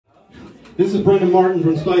This is Brendan Martin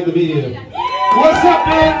from Spike the Media. What's up,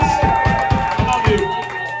 Vince? I love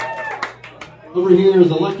you. Over here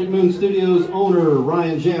is Electric Moon Studios owner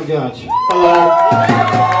Ryan Jamgotch. Hello.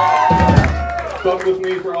 Come with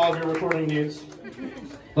me for all of your recording needs.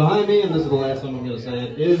 Behind me, and this is the last time I'm going to say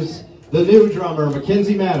it, is the new drummer,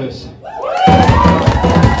 Mackenzie Mattis.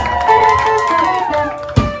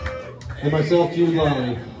 And myself, Jude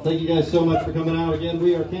Lally. Thank you guys so much for coming out again.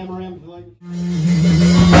 We are Camaram.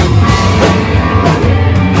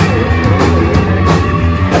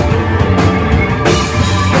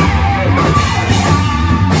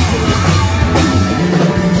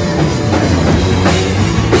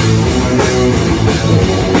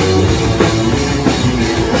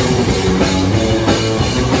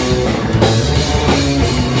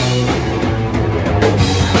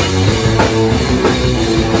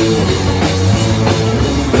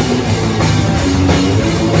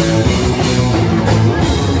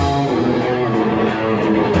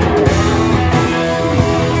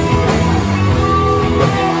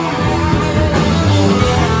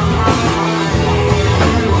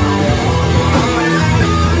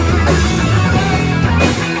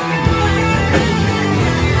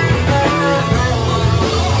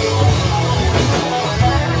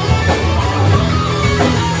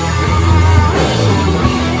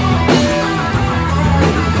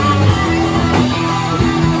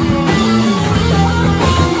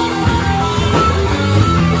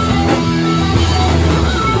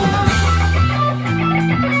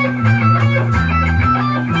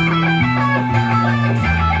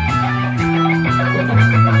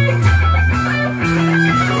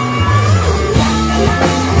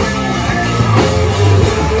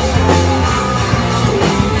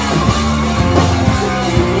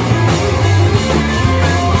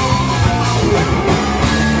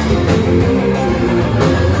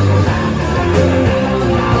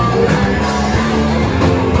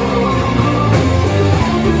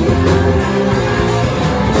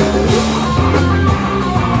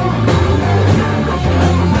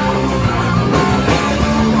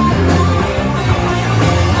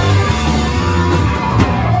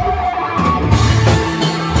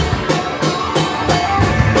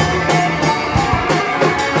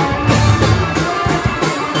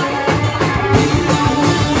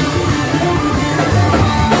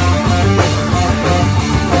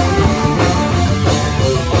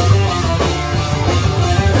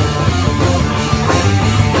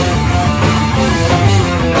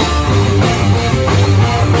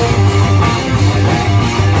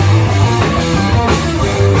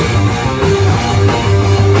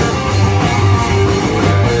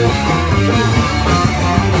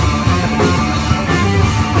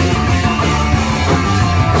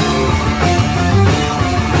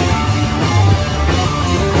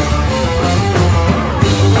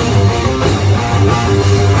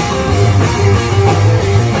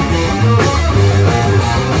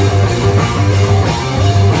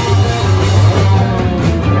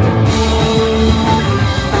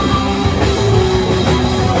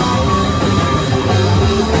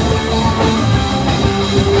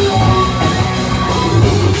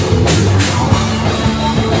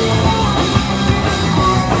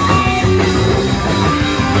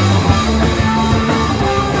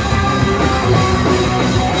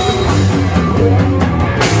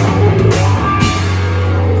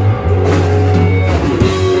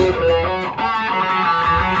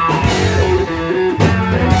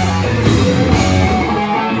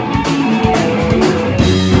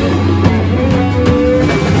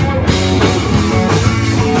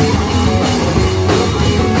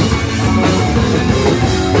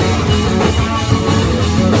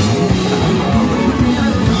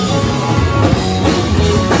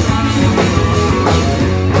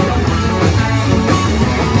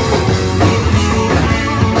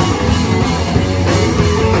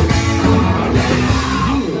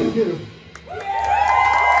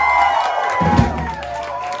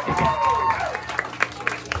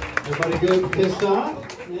 Everybody good? Pissed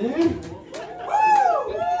off? Yeah?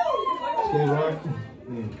 Stay rock.